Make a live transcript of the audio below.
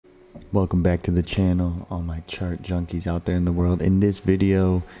Welcome back to the channel, all my chart junkies out there in the world. In this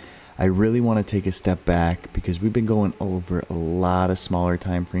video, I really want to take a step back because we've been going over a lot of smaller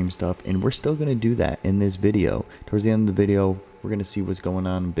time frame stuff, and we're still going to do that in this video. Towards the end of the video, we're going to see what's going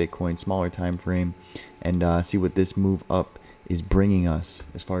on in Bitcoin, smaller time frame, and see what this move up is bringing us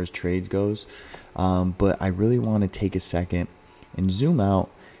as far as trades goes. But I really want to take a second and zoom out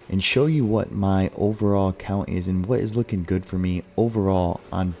and show you what my overall count is and what is looking good for me overall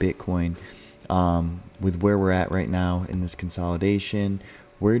on Bitcoin, with where we're at right now in this consolidation.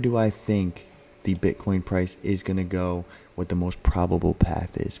 Where do I think the Bitcoin price is going to go, what the most probable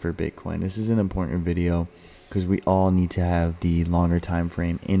path is for Bitcoin. This is an important video because we all need to have the longer time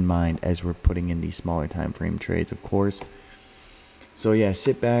frame in mind as we're putting in these smaller time frame trades, of course. So yeah,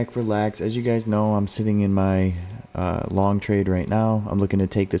 sit back, relax. As you guys know, I'm sitting in my long trade right now. I'm looking to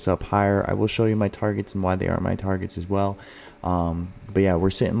take this up higher. I will show you my targets and why they are my targets as well. But yeah, we're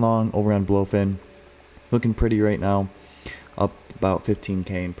sitting long over on Blowfin. Looking pretty right now. Up about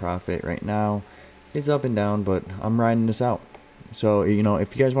 15K in profit right now. It's up and down, but I'm riding this out. So, you know,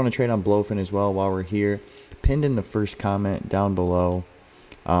 if you guys want to trade on Blowfin as well while we're here, pinned in the first comment down below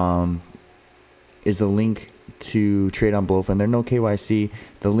is the link to trade on Blowfin. There's no KYC.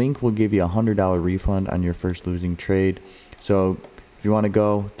 The link will give you a $100 refund on your first losing trade. So if you want to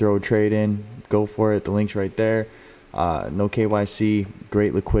go throw a trade in, go for it. The link's right there. No KYC,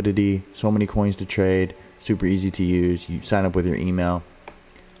 great liquidity, so many coins to trade, super easy to use. You sign up with your email,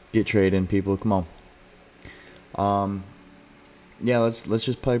 get trading, people. Come on. Yeah, let's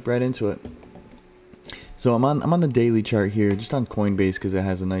just pipe right into it. So I'm on the daily chart here, just on Coinbase because it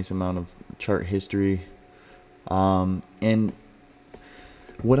has a nice amount of chart history. And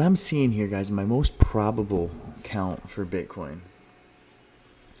what I'm seeing here, guys, my most probable count for Bitcoin,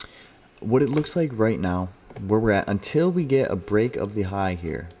 what it looks like right now, where we're at, until we get a break of the high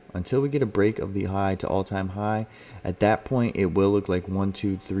here, until we get a break of the high to all-time high, at that point it will look like 1,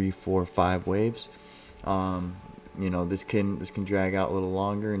 2, 3, 4, 5 waves. You know, this can drag out a little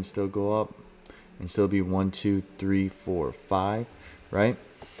longer and still go up and still be 1, 2, 3, 4, 5, right?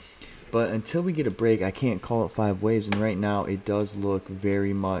 But until we get a break, I can't call it 5 waves. And right now, it does look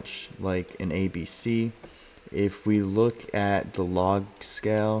very much like an ABC. If we look at the log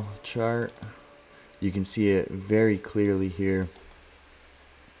scale chart, you can see it very clearly here.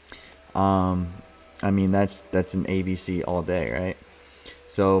 I mean, that's an ABC all day, right?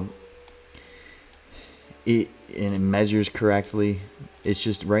 So it measures correctly. It's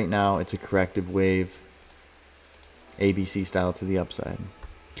just right now, it's a corrective wave, ABC style to the upside.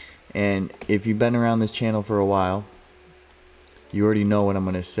 And if you've been around this channel for a while, you already know what I'm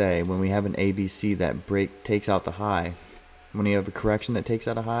going to say. When we have an ABC that takes out the high, when you have a correction that takes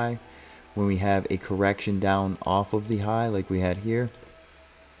out a high, when we have a correction down off of the high like we had here,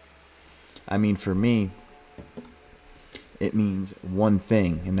 I mean, for me, it means one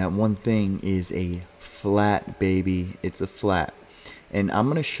thing, and that one thing is a flat, baby. It's a flat. And I'm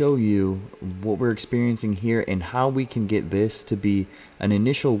going to show you what we're experiencing here and how we can get this to be an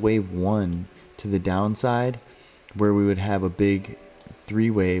initial wave 1 to the downside, where we would have a big 3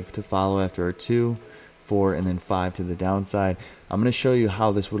 wave to follow after our 2, 4, and then 5 to the downside. I'm going to show you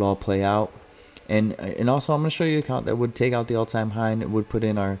how this would all play out. And also I'm going to show you a count that would take out the all-time high, and it would put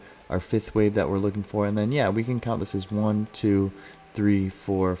in our 5th wave that we're looking for. And then, yeah, we can count this as 1, 2, 3,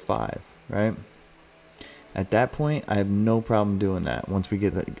 4, 5, right? At that point, I have no problem doing that once we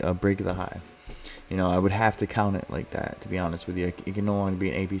get a break of the high. You know, I would have to count it like that, to be honest with you. It can no longer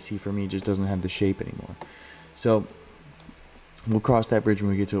be an ABC for me. It just doesn't have the shape anymore. So we'll cross that bridge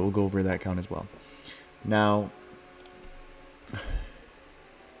when we get to it. We'll go over that count as well. Now,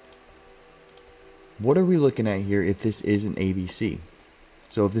 what are we looking at here if this is an ABC?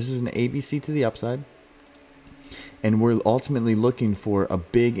 So if this is an ABC to the upside, and we're ultimately looking for a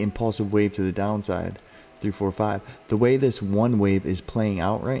big impulsive wave to the downside, 3, 4, 5. The way this one wave is playing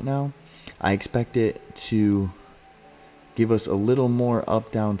out right now, I expect it to give us a little more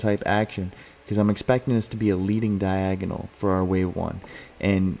up-down type action, because I'm expecting this to be a leading diagonal for our wave 1.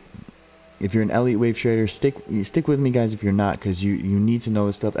 And if you're an Elliott wave trader, stick with me, guys, if you're not, because you need to know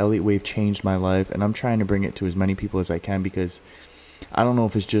this stuff. Elliott wave changed my life, and I'm trying to bring it to as many people as I can, because I don't know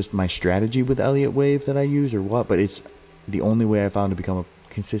if it's just my strategy with Elliott wave that I use or what, but it's the only way I found to become a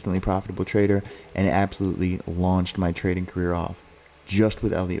consistently profitable trader, and it absolutely launched my trading career off just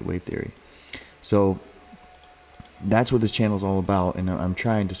with Elliott wave theory. So that's what this channel is all about, and I'm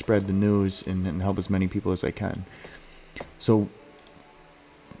trying to spread the news and help as many people as I can. So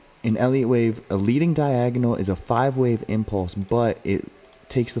in Elliott wave, a leading diagonal is a 5 wave impulse, but it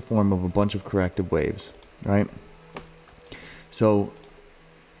takes the form of a bunch of corrective waves, right? So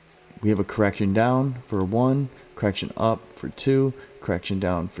we have a correction down for 1, correction up for 2, correction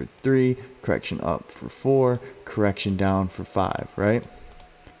down for 3, correction up for 4, correction down for 5, right?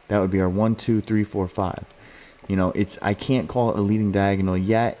 That would be our 1, 2, 3, 4, 5. You know, I can't call it a leading diagonal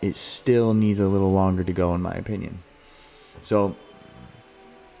yet. It still needs a little longer to go, in my opinion. So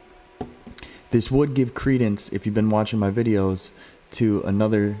this would give credence, if you've been watching my videos, to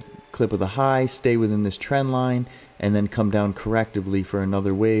another clip of the high, stay within this trend line, and then come down correctively for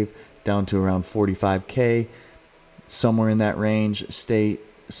another wave down to around 45K, somewhere in that range, stay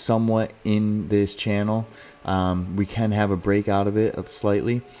somewhat in this channel. We can have a breakout of it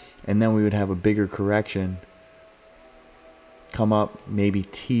slightly, and then we would have a bigger correction come up, maybe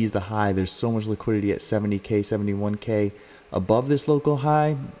tease the high. There's so much liquidity at 70K, 71K. Above this local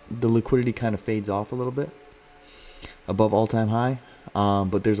high, the liquidity kind of fades off a little bit above all-time high,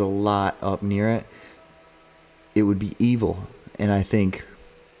 but there's a lot up near it. It would be evil, and I think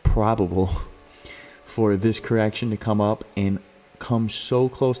probable, for this correction to come up and come so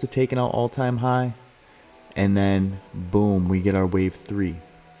close to taking out all-time high, and then boom, we get our wave 3.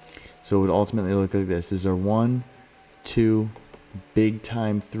 So it would ultimately look like this. This is our 1, 2, big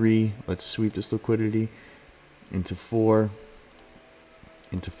time 3. Let's sweep this liquidity into 4,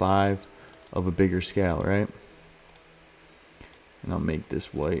 into 5 of a bigger scale, right? And I'll make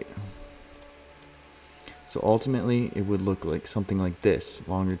this white. So ultimately it would look like something like this,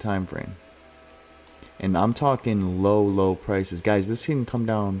 longer time frame. And I'm talking low prices. Guys, this can come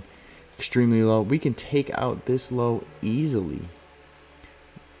down extremely low. We can take out this low easily.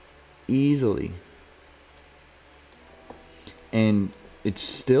 And it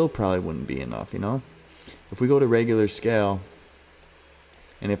still probably wouldn't be enough, you know? If we go to regular scale,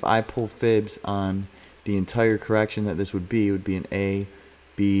 and if I pull fibs on the entire correction that this would be, it would be an A,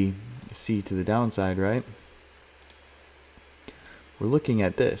 B, C to the downside, right? We're looking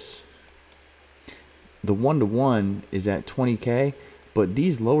at this. The 1-to-1 is at 20K, but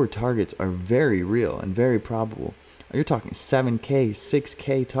these lower targets are very real and very probable. You're talking 7K,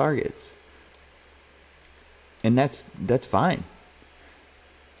 6K targets. And that's fine.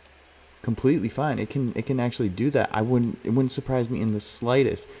 Completely fine. It can actually do that. It wouldn't surprise me in the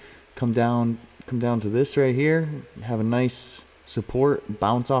slightest. Come down to this right here, have a nice support,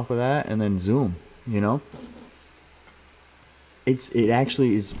 bounce off of that, and then zoom, you know? It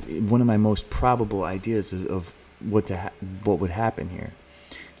actually is one of my most probable ideas of what would happen here.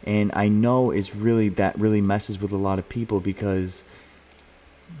 And I know it's that really messes with a lot of people, because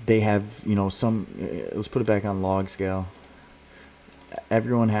they have, you know, let's put it back on log scale.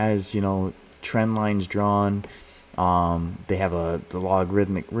 Everyone has, you know, trend lines drawn. They have the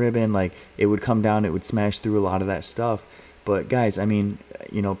logarithmic ribbon. Like, it would come down, it would smash through a lot of that stuff. But guys, I mean,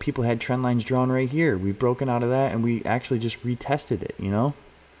 you know, people had trend lines drawn right here. We've broken out of that, and we actually just retested it, you know?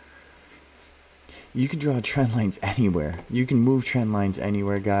 You can draw trend lines anywhere. You can move trend lines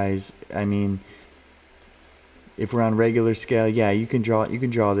anywhere, guys. I mean, if we're on regular scale, yeah, you can draw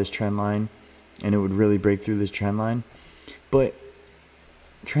this trend line, and it would really break through this trend line. But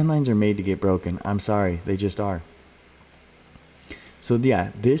trend lines are made to get broken. I'm sorry, they just are. So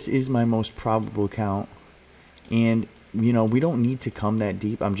yeah, this is my most probable count. And you know, we don't need to come that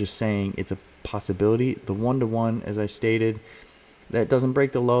deep. I'm just saying it's a possibility. The 1-to-1, as I stated, that doesn't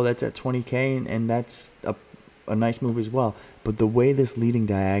break the low. That's at 20K, and that's a nice move as well. But the way this leading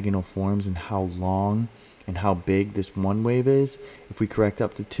diagonal forms, and how long and how big this one wave is, if we correct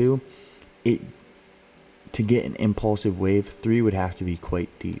up to 2, to get an impulsive wave, 3 would have to be quite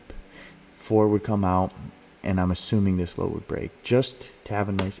deep. 4 would come out, and I'm assuming this low would break, just to have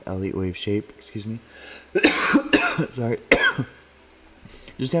a nice Elliott wave shape. Excuse me. Sorry.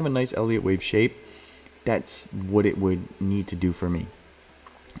 Just have a nice Elliott wave shape. That's what it would need to do for me.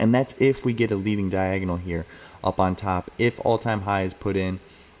 And that's if we get a leading diagonal here up on top, if all-time high is put in.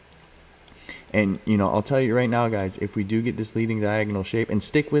 And you know, I'll tell you right now, guys, if we do get this leading diagonal shape, and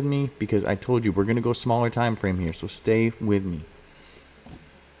stick with me, because I told you we're going to go smaller time frame here, so stay with me.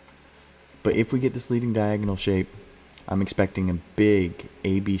 But if we get this leading diagonal shape, I'm expecting a big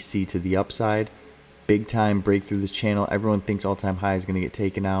ABC to the upside. Big time break through this channel. Everyone thinks all-time high is going to get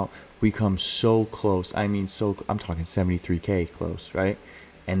taken out. We come so close. I mean, I'm talking 73K close, right?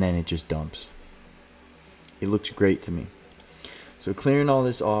 And then it just dumps. It looks great to me. So clearing all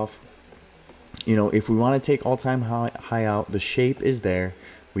this off, you know, if we want to take all-time high out, the shape is there.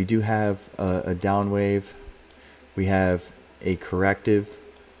 We do have a down wave. We have a corrective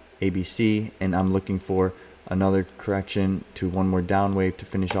ABC, and I'm looking for another correction to one more down wave to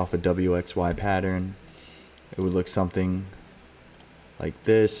finish off a WXY pattern. It would look something like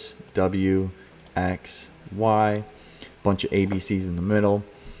this: W, X, Y, bunch of ABCs in the middle.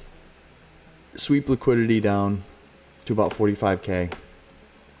 sweep liquidity down to about 45K,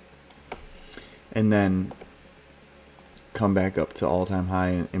 and then come back up to all-time high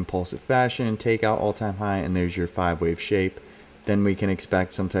in impulsive fashion, take out all-time high, and there's your 5-wave shape. Then we can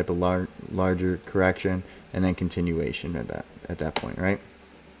expect some type of larger correction, and then continuation at that point, right?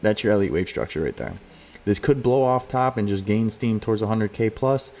 That's your Elliott wave structure right there. This could blow off top and just gain steam towards 100K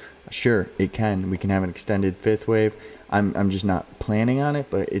plus. Sure, it can. We can have an extended 5th wave. I'm just not planning on it,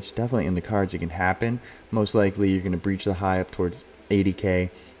 but it's definitely in the cards. It can happen. Most likely, you're going to breach the high up towards 80K,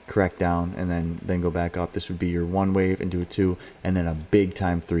 correct down, and then go back up. This would be your 1 wave into a 2, and then a big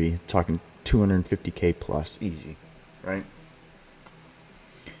time 3, talking 250K plus, easy, right?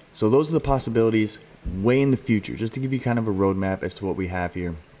 So those are the possibilities way in the future, just to give you kind of a roadmap as to what we have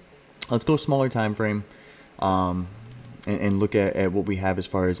here. Let's go smaller time frame, and look at what we have as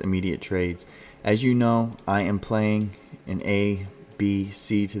far as immediate trades. As you know, I am playing an A, B,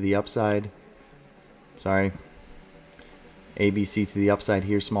 C to the upside. Sorry, A, B, C to the upside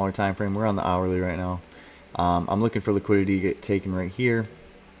here, smaller time frame. We're on the hourly right now. I'm looking for liquidity to get taken right here,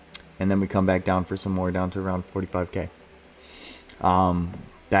 and then we come back down for some more, down to around 45K.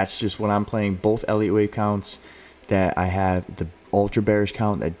 That's just what I'm playing. Both Elliott wave counts that I have, the ultra bearish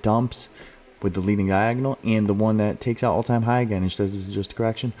count that dumps with the leading diagonal, and the one that takes out all-time high again and says this is just a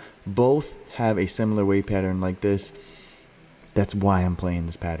correction, both have a similar wave pattern like this. That's why I'm playing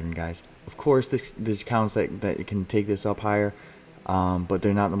this pattern, guys. Of course, there's counts that can take this up higher, but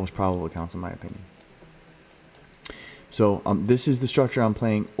they're not the most probable counts in my opinion. So this is the structure I'm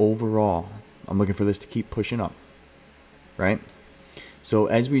playing overall. I'm looking for this to keep pushing up, right? So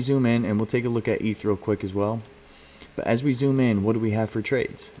as we zoom in, and we'll take a look at ETH real quick as well. But as we zoom in, what do we have for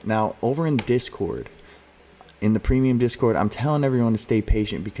trades? Now, over in Discord, in the premium Discord, I'm telling everyone to stay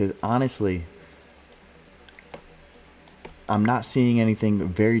patient because honestly, I'm not seeing anything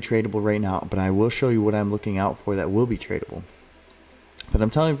very tradable right now, but I will show you what I'm looking out for that will be tradable. But I'm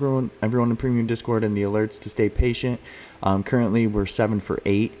telling everyone in premium Discord and the alerts to stay patient. Currently, we're 7 for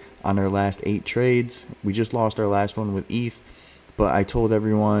 8 on our last 8 trades. We just lost our last one with ETH. But I told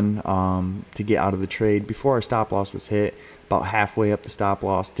everyone to get out of the trade before our stop loss was hit. About halfway up the stop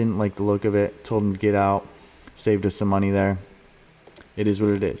loss. Didn't like the look of it. Told them to get out. Saved us some money there. It is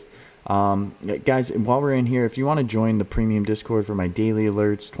what it is. Guys, while we're in here, if you want to join the premium Discord for my daily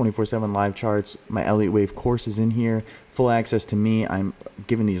alerts, 24/7 live charts, my Elliott wave course is in here. Full access to me. I'm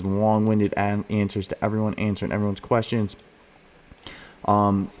giving these long-winded answers to everyone, answering everyone's questions.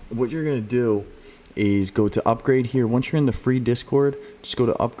 What you're going to do is go to upgrade here. Once you're in the free Discord, just go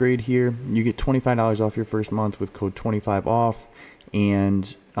to upgrade here. You get $25 off your first month with code 25OFF,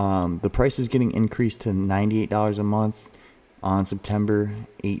 and the price is getting increased to $98 a month on September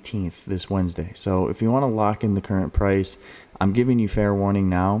 18th, this Wednesday. So if you want to lock in the current price, I'm giving you fair warning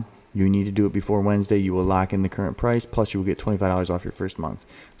now. You need to do it before Wednesday. You will lock in the current price, plus you will get $25 off your first month.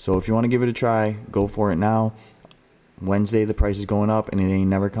 So if you want to give it a try, go for it now. Wednesday the price is going up and it ain't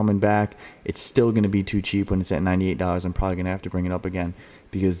never coming back. It's still going to be too cheap when it's at $98. I'm probably going to have to bring it up again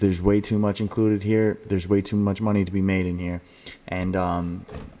because there's way too much included here. There's way too much money to be made in here, and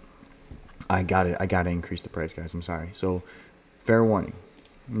I got to increase the price, guys. I'm sorry. So fair warning.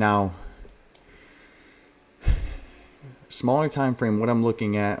 Now, smaller time frame, what I'm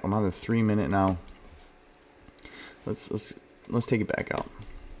looking at, I'm on the 3-minute now. Let's take it back out.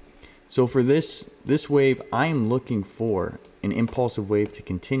 So for this wave, I am looking for an impulsive wave to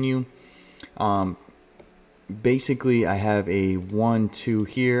continue. Basically, I have a 1, 2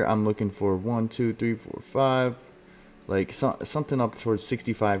 here. I'm looking for 1, 2, 3, 4, 5, like something up towards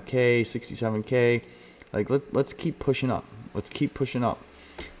 65K, 67K. Like let's keep pushing up. Let's keep pushing up.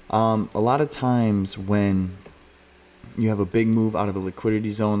 A lot of times when you have a big move out of a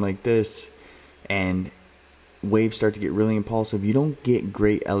liquidity zone like this, and waves start to get really impulsive, you don't get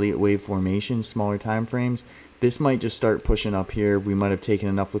great Elliott wave formation, smaller time frames. This might just start pushing up here. We might have taken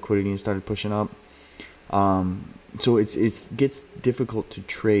enough liquidity and started pushing up. So it gets difficult to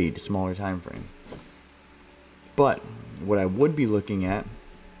trade smaller time frame. But what I would be looking at,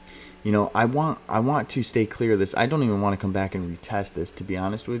 you know, I want to stay clear of this. I don't even want to come back and retest this, to be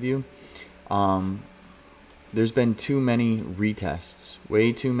honest with you. There's been too many retests,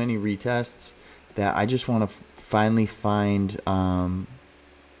 way too many retests, that I just want to finally find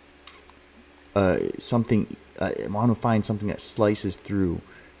something. I want to find something that slices through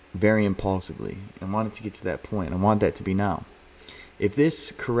very impulsively. I want it to get to that point. I want that to be now. If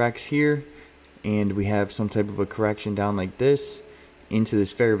this corrects here and we have some type of a correction down like this into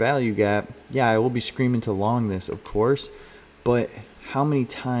this fair value gap, yeah, I will be screaming to long this, of course. But how many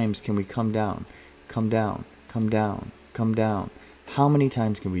times can we come down, come down, come down, come down? How many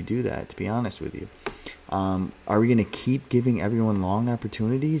times can we do that, to be honest with you? Are we going to keep giving everyone long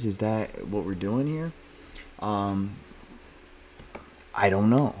opportunities? Is that what we're doing here? I don't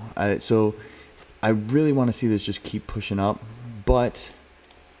know. So I really want to see this just keep pushing up. But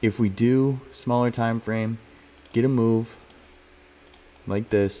if we do smaller time frame, get a move like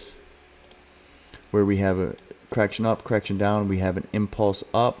this, where we have a correction up, correction down, we have an impulse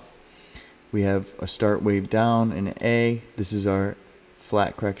up, we have a start wave down and an A. This is our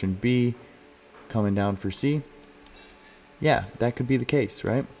flat correction B coming down for C. Yeah, that could be the case,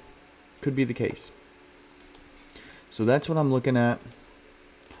 right? Could be the case. So that's what I'm looking at.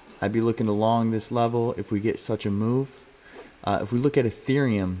 I'd be looking along this level if we get such a move. If we look at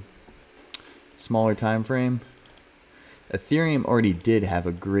Ethereum, smaller time frame, Ethereum already did have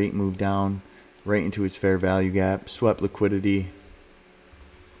a great move down right into its fair value gap, swept liquidity.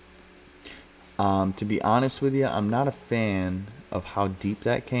 To be honest with you, I'm not a fan of how deep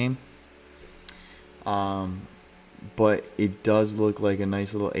that came. But it does look like a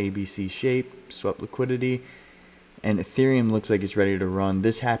nice little ABC shape, swept liquidity, and Ethereum looks like it's ready to run.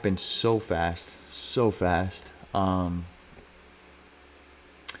 This happened so fast, so fast.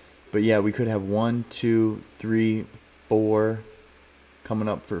 But yeah, we could have 1, 2, 3, 4 coming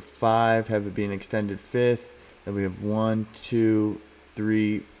up for 5, have it be an extended 5th. Then we have 1, 2,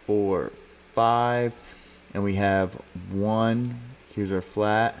 3, 4, 5, and we have 1. Here's our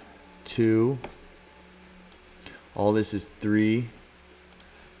flat. 2. All this is 3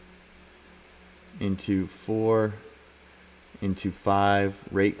 into 4 into 5.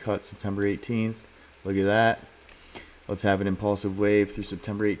 Rate cut September 18th. Look at that. Let's have an impulsive wave through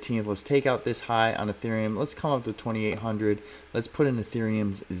September 18th. Let's take out this high on Ethereum. Let's come up to 2,800. Let's put in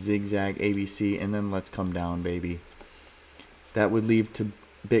Ethereum's zigzag ABC, and then let's come down, baby. That would leave to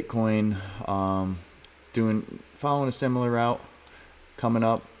Bitcoin following a similar route, coming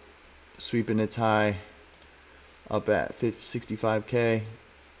up, sweeping its high up at 65K.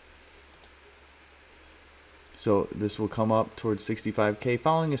 So this will come up towards 65K,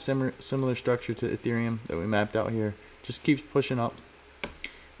 following a similar structure to Ethereum that we mapped out here. Just keeps pushing up.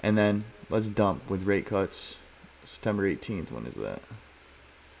 And then let's dump with rate cuts September 18th. When is that?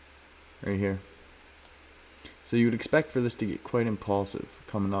 Right here. So you would expect for this to get quite impulsive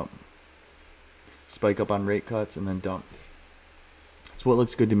coming up. Spike up on rate cuts and then dump. That's what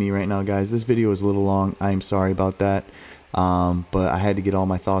looks good to me right now, guys. This video is a little long. I am sorry about that. But I had to get all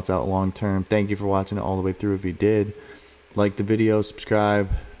my thoughts out long term. Thank you for watching it all the way through. If you did, like the video,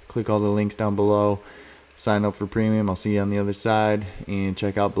 subscribe, click all the links down below, sign up for premium. I'll see you on the other side, and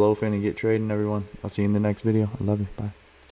check out Blowfin and get trading, everyone. I'll see you in the next video. I love you. Bye.